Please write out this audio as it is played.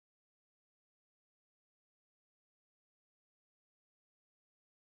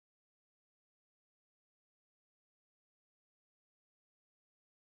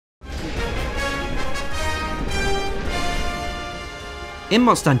In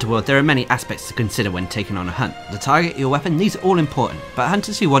Monster Hunter World, there are many aspects to consider when taking on a hunt. The target, your weapon, these are all important, but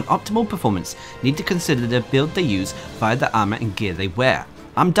hunters who want optimal performance need to consider the build they use via the armour and gear they wear.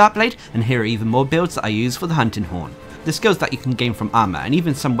 I'm Darcblade, and here are even more builds that I use for the hunting horn. The skills that you can gain from armour and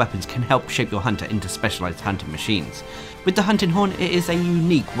even some weapons can help shape your hunter into specialised hunting machines. With the hunting horn, it is a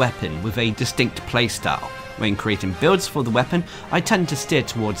unique weapon with a distinct playstyle. When creating builds for the weapon, I tend to steer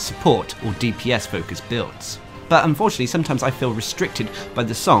towards support or DPS focused builds. But unfortunately sometimes I feel restricted by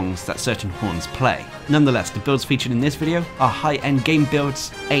the songs that certain horns play. Nonetheless, the builds featured in this video are high end game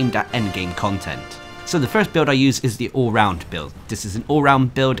builds aimed at endgame content. So the first build I use is the all-round build. This is an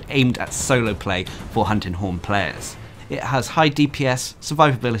all-round build aimed at solo play for hunting horn players. It has high DPS,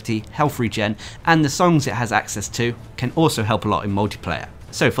 survivability, health regen, and the songs it has access to can also help a lot in multiplayer.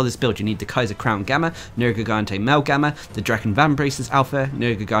 So for this build you need the Kaiser Crown Gamma, Nergigante Mel Gamma, the Dragon Vambraces Alpha,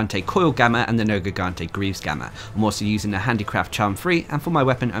 Nergigante Coil Gamma, and the Nergigante Greaves Gamma. I'm also using the Handicraft Charm 3, and for my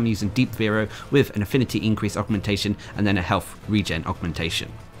weapon I'm using Deep Vero with an affinity increase augmentation and then a health regen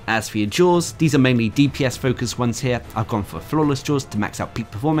augmentation. As for your jaws, these are mainly DPS focused ones here. I've gone for Flawless Jaws to max out peak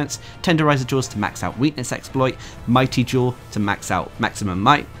performance, Tenderizer Jaws to max out weakness exploit, Mighty Jaw to max out maximum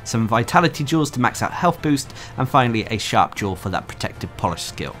might, some Vitality Jaws to max out health boost, and finally a Sharp Jaw for that protective polish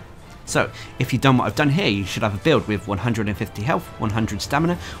skill. So, if you've done what I've done here, you should have a build with 150 health, 100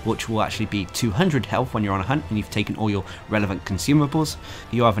 stamina, which will actually be 200 health when you're on a hunt and you've taken all your relevant consumables.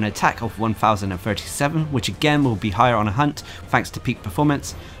 You have an attack of 1037, which again will be higher on a hunt thanks to peak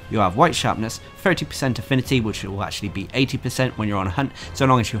performance. You have white sharpness, 30% affinity, which will actually be 80% when you're on a hunt, so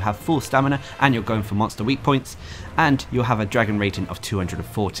long as you have full stamina and you're going for monster weak points. And you'll have a dragon rating of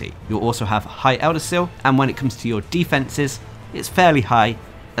 240. You'll also have high Elder Seal, and when it comes to your defenses, it's fairly high,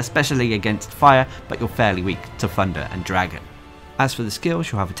 especially against fire, but you're fairly weak to thunder and dragon. As for the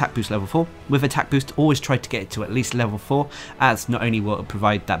skills, you'll have attack boost level 4. With attack boost, always try to get it to at least level 4, as not only will it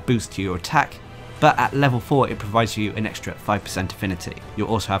provide that boost to your attack, but at level 4 it provides you an extra 5% affinity. You'll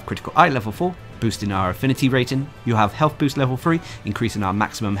also have critical eye level 4, boosting our affinity rating. You'll have health boost level 3, increasing our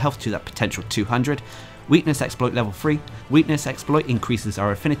maximum health to that potential 200. Weakness exploit level 3. Weakness exploit increases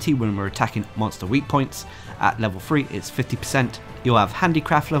our affinity when we're attacking monster weak points. At level 3 it's 50%. You'll have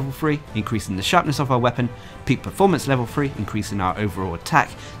handicraft level 3, increasing the sharpness of our weapon. Peak performance level 3, increasing our overall attack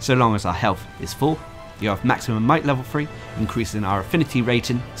so long as our health is full. You have maximum might level 3, increasing our affinity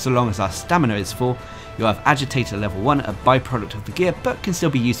rating so long as our stamina is full. You have agitator level 1, a byproduct of the gear but can still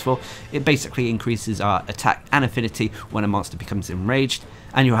be useful. It basically increases our attack and affinity when a monster becomes enraged.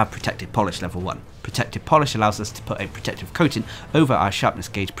 And you'll have protective polish level 1. Protective polish allows us to put a protective coating over our sharpness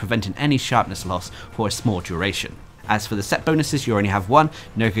gauge, preventing any sharpness loss for a small duration. As for the set bonuses, you only have one,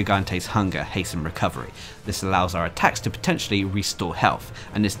 Nergigante's Hunger, Hasten Recovery. This allows our attacks to potentially restore health,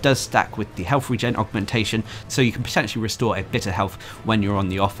 and this does stack with the health regen augmentation, so you can potentially restore a bit of health when you're on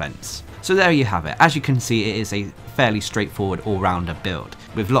the offense. So there you have it. As you can see, it is a fairly straightforward all-rounder build,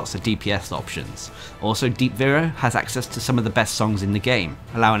 with lots of DPS options. Also, Deep Vero has access to some of the best songs in the game,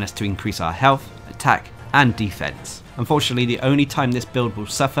 allowing us to increase our health, attack, and defense. Unfortunately, the only time this build will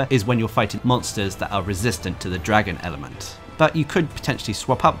suffer is when you're fighting monsters that are resistant to the dragon element. But you could potentially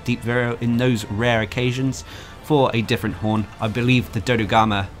swap up Deep Vero in those rare occasions for a different horn. I believe the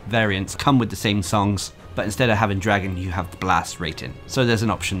Dodogama variants come with the same songs, but instead of having dragon you have the blast rating, so there's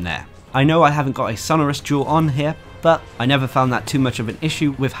an option there. I know I haven't got a sonorous duel on here, but I never found that too much of an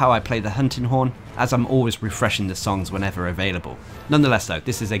issue with how I play the hunting horn, as I'm always refreshing the songs whenever available. Nonetheless though,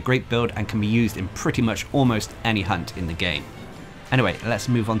 this is a great build and can be used in pretty much almost any hunt in the game. Anyway, let's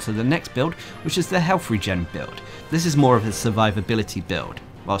move on to the next build, which is the health regen build. This is more of a survivability build.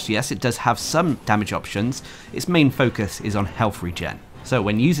 Whilst yes, it does have some damage options, its main focus is on health regen. So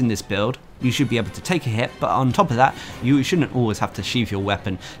when using this build, you should be able to take a hit, but on top of that, you shouldn't always have to sheathe your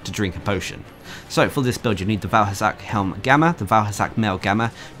weapon to drink a potion. So for this build you need the Valhazak Helm Gamma, the Valhazak Mel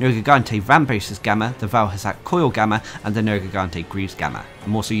Gamma, Nergigante Vambraces Gamma, the Valhazak Coil Gamma, and the Nergigante Greaves Gamma.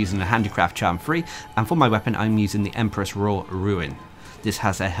 I'm also using the Handicraft Charm 3, and for my weapon I'm using the Empress Raw Ruin. This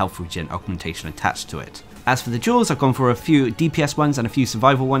has a health regen augmentation attached to it. As for the jaws, I've gone for a few DPS ones and a few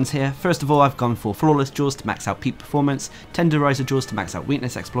survival ones here. First of all, I've gone for Flawless Jaws to max out peak performance, Tenderizer Jaws to max out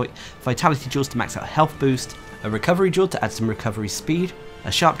weakness exploit, Vitality Jaws to max out health boost, a Recovery Jaw to add some recovery speed,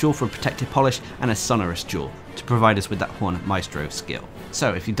 a Sharp Jaw for protective polish, and a Sonorous Jaw to provide us with that Horn Maestro skill.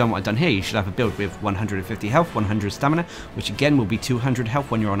 So if you've done what I've done here, you should have a build with 150 health, 100 stamina, which again will be 200 health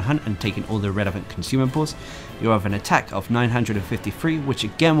when you're on a hunt and taking all the relevant consumables. You'll have an attack of 953, which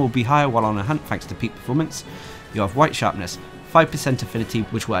again will be higher while on a hunt thanks to peak performance. You'll have white sharpness, 5% affinity,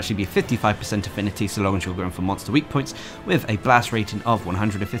 which will actually be 55% affinity so long as you're going for monster weak points, with a blast rating of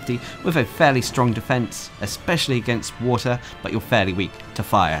 150, with a fairly strong defense, especially against water, but you're fairly weak to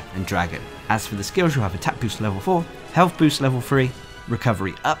fire and dragon. As for the skills, you'll have attack boost level 4, health boost level 3,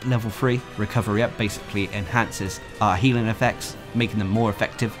 recovery up level 3. Recovery up basically enhances our healing effects, making them more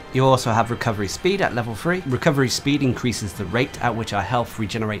effective. You also have recovery speed at level 3. Recovery speed increases the rate at which our health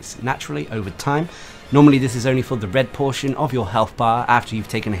regenerates naturally over time. Normally this is only for the red portion of your health bar after you've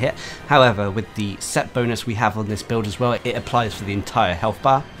taken a hit. However, with the set bonus we have on this build as well, it applies for the entire health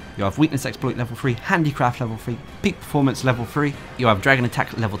bar. You have Weakness Exploit level 3, Handicraft level 3, Peak Performance level 3. You have Dragon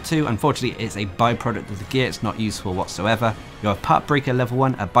Attack level 2, unfortunately it's a byproduct of the gear, it's not useful whatsoever. You have Part Breaker level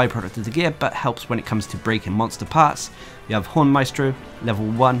 1, a byproduct of the gear, but helps when it comes to breaking monster parts. You have Horn Maestro level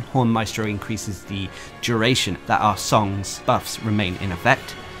 1, Horn Maestro increases the duration that our songs buffs remain in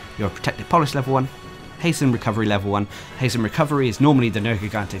effect. You have Protected Polish level 1, Hasten Recovery level 1. Hasten Recovery is normally the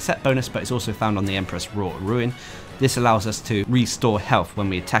Nergigante set bonus, but it's also found on the Empress Raw Ruin. This allows us to restore health when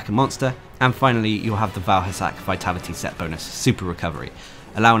we attack a monster. And finally, you'll have the Valhasak Vitality set bonus, Super Recovery,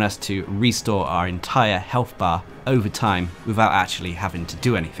 allowing us to restore our entire health bar over time without actually having to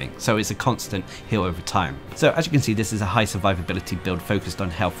do anything. So it's a constant heal over time. So as you can see, this is a high survivability build focused on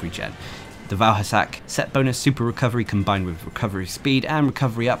health regen. The Valhasak set bonus, Super Recovery, combined with recovery speed and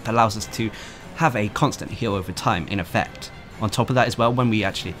recovery up, allows us to have a constant heal over time in effect. On top of that as well, when we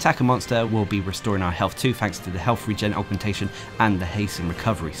actually attack a monster, we'll be restoring our health too, thanks to the health regen augmentation and the hasten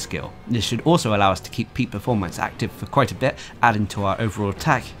recovery skill. This should also allow us to keep peak performance active for quite a bit, adding to our overall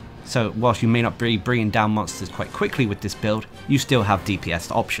attack. So whilst you may not be bringing down monsters quite quickly with this build, you still have DPS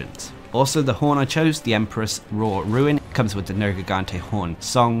options. Also, the horn I chose, the Empress Raw Ruin, comes with the Nergigante horn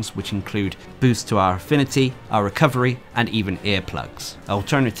songs, which include boosts to our affinity, our recovery, and even earplugs.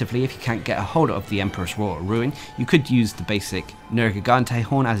 Alternatively, if you can't get a hold of the Empress Raw Ruin, you could use the basic Nergigante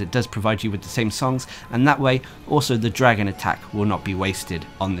horn, as it does provide you with the same songs, and that way also the dragon attack will not be wasted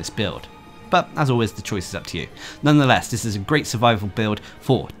on this build. But as always, the choice is up to you. Nonetheless, this is a great survival build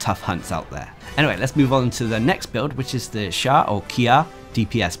for tough hunts out there. Anyway, let's move on to the next build, which is the Shah or Kia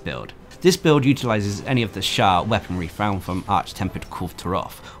DPS build. This build utilizes any of the Shah weaponry found from Arch-Tempered Kulve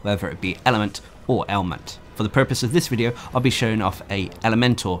Taroth, whether it be element or ailment. For the purpose of this video, I'll be showing off a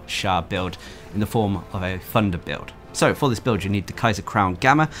elemental Shah build in the form of a thunder build. So for this build you need the Kaiser Crown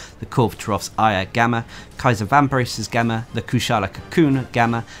Gamma, the Kulve Taroth's Aya Gamma, Kaiser Vambrace's Gamma, the Kushala Cocoon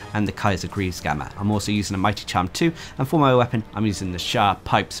Gamma, and the Kaiser Greaves Gamma. I'm also using a Mighty Charm 2, and for my weapon I'm using the Shah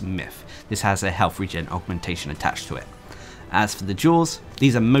Pipes Myth. This has a health regen augmentation attached to it. As for the jewels,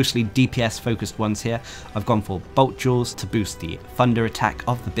 these are mostly DPS focused ones here. I've gone for Bolt Jewels to boost the thunder attack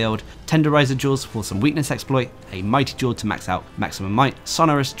of the build, Tenderizer Jewels for some weakness exploit, a Mighty Jewel to max out maximum might,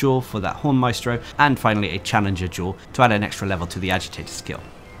 Sonorous Jewel for that Horn Maestro, and finally a Challenger Jewel to add an extra level to the Agitator skill.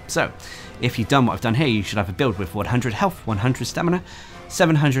 So, if you've done what I've done here, you should have a build with 100 health, 100 stamina,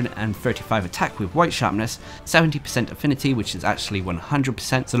 735 attack with white sharpness, 70% affinity, which is actually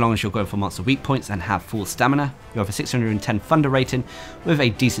 100% so long as you're going for monster weak points and have full stamina. You have a 610 thunder rating with a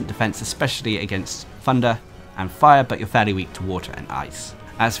decent defense, especially against thunder and fire, but you're fairly weak to water and ice.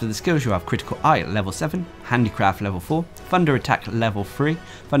 As for the skills, you have Critical Eye at level 7, Handicraft level 4, Thunder Attack level 3.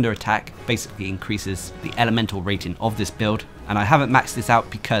 Thunder Attack basically increases the elemental rating of this build, and I haven't maxed this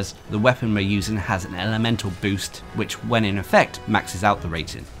out because the weapon we're using has an elemental boost, which when in effect maxes out the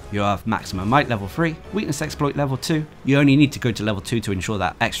rating. You have Maximum Might level 3, Weakness Exploit level 2. You only need to go to level 2 to ensure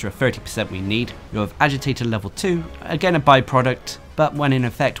that extra 30% we need. You have Agitator level 2, again a byproduct, but when in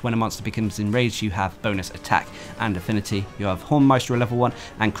effect, when a monster becomes enraged, you have bonus attack and affinity. You have Horn Maestro level 1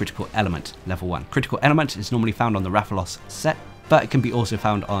 and Critical Element level 1. Critical Element is normally found on the Rathalos set, but it can be also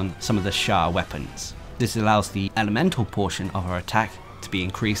found on some of the Shah weapons. This allows the elemental portion of our attack to be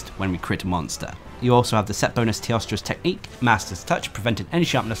increased when we crit a monster. You also have the set bonus Teostra's Technique, Master's Touch, preventing any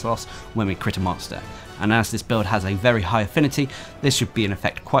sharpness loss when we crit a monster. And as this build has a very high affinity, this should be in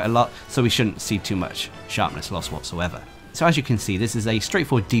effect quite a lot, so we shouldn't see too much sharpness loss whatsoever. So as you can see, this is a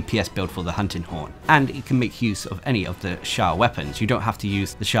straightforward DPS build for the Hunting Horn, and it can make use of any of the Shah weapons. You don't have to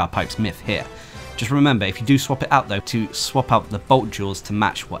use the Shah Pipes Myth here. Just remember, if you do swap it out though, to swap out the Bolt Jewels to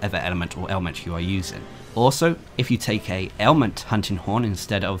match whatever element or ailment you are using. Also, if you take a ailment hunting horn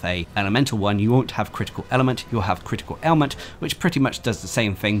instead of a elemental one, you won't have critical element, you'll have critical ailment, which pretty much does the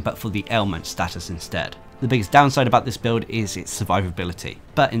same thing but for the ailment status instead. The biggest downside about this build is its survivability,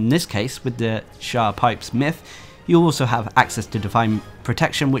 but in this case with the Shah Pipes Myth, you also have access to Divine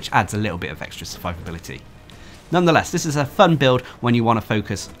Protection, which adds a little bit of extra survivability. Nonetheless, this is a fun build when you want to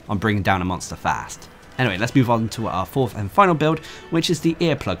focus on bringing down a monster fast. Anyway, let's move on to our fourth and final build, which is the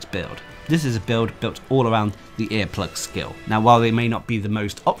Earplugs build. This is a build built all around the earplug skill. Now while they may not be the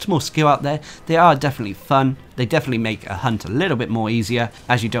most optimal skill out there, they are definitely fun. They definitely make a hunt a little bit more easier,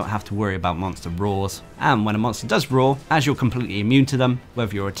 as you don't have to worry about monster roars. And when a monster does roar, as you're completely immune to them,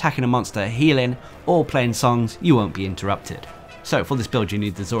 whether you're attacking a monster, healing, or playing songs, you won't be interrupted. So for this build you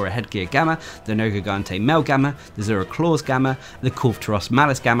need the Zora Headgear Gamma, the Nogagante Mel Gamma, the Zora Claws Gamma, the Kulftaros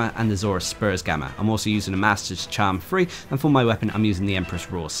Malice Gamma, and the Zora Spurs Gamma. I'm also using a Master's Charm 3, and for my weapon I'm using the Empress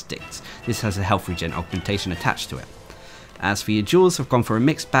Roar Sticks. This has a health regen augmentation attached to it. As for your jewels, I've gone for a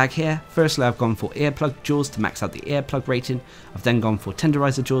mixed bag here. Firstly I've gone for earplug jewels to max out the earplug rating. I've then gone for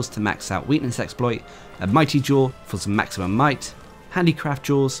tenderizer jewels to max out weakness exploit, a mighty jewel for some maximum might, handicraft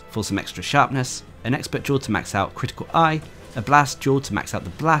jewels for some extra sharpness, an expert jewel to max out critical eye, a blast jewel to max out the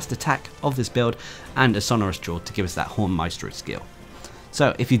blast attack of this build, and a sonorous jewel to give us that horn maestro skill.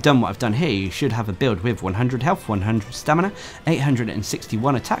 So if you've done what I've done here, you should have a build with 100 health, 100 stamina,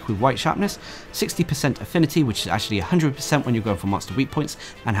 861 attack with white sharpness, 60% affinity, which is actually 100% when you're going for monster weak points,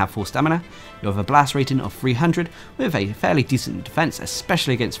 and have full stamina. You have a blast rating of 300 with a fairly decent defense,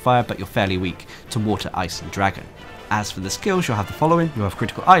 especially against fire, but you're fairly weak to water, ice and dragon. As for the skills, you'll have the following. You'll have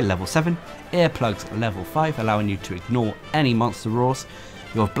Critical Eye level 7, Earplugs level 5, allowing you to ignore any monster roars.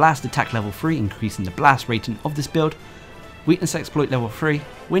 You'll have Blast Attack level 3, increasing the blast rating of this build. Weakness Exploit level 3,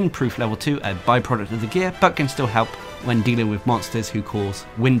 Windproof level 2, a byproduct of the gear, but can still help when dealing with monsters who cause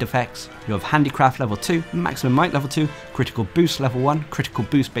wind effects. You have Handicraft level 2, Maximum Might level 2, Critical Boost level 1. Critical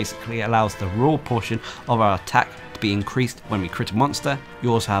Boost basically allows the raw portion of our attack be increased when we crit a monster.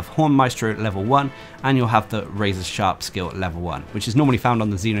 You also have Horn Maestro level 1, and you'll have the Razor Sharp skill at level 1, which is normally found on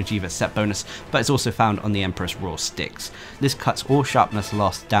the Xeno'jiiva set bonus, but it's also found on the Empress Roar Sticks. This cuts all sharpness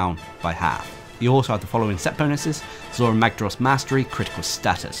loss down by half. You also have the following set bonuses: Zora Magdaros Mastery, Critical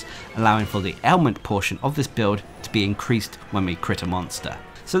Status, allowing for the ailment portion of this build to be increased when we crit a monster.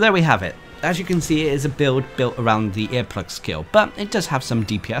 So there we have it. As you can see, it is a build built around the earplug skill, but it does have some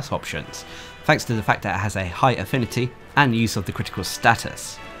DPS options, thanks to the fact that it has a high affinity and use of the critical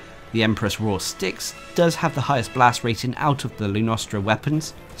status. The Empress Roar Sticks does have the highest blast rating out of the Lunostra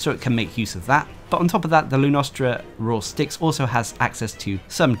weapons, so it can make use of that. But on top of that, the Lunostra Roar Sticks also has access to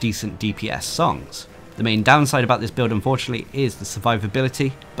some decent DPS songs. The main downside about this build, unfortunately, is the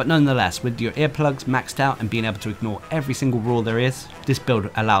survivability, but nonetheless, with your earplugs maxed out and being able to ignore every single roar there is, this build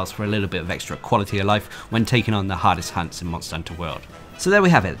allows for a little bit of extra quality of life when taking on the hardest hunts in Monster Hunter World. So there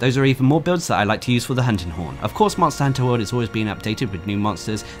we have it. Those are even more builds that I like to use for the hunting horn. Of course, Monster Hunter World is always being updated with new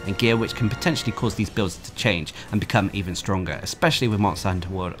monsters and gear, which can potentially cause these builds to change and become even stronger, especially with Monster Hunter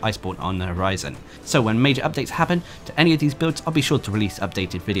World Iceborne on the horizon. So when major updates happen to any of these builds, I'll be sure to release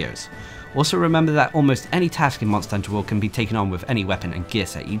updated videos. Also remember that almost any task in Monster Hunter World can be taken on with any weapon and gear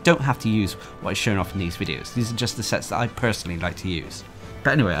set. You don't have to use what is shown off in these videos. These are just the sets that I personally like to use.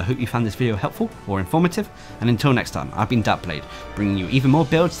 But anyway, I hope you found this video helpful or informative, and until next time, I've been Darcblade, bringing you even more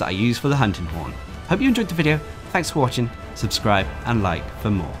builds that I use for the hunting horn. Hope you enjoyed the video, thanks for watching, subscribe and like for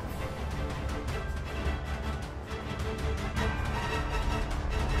more.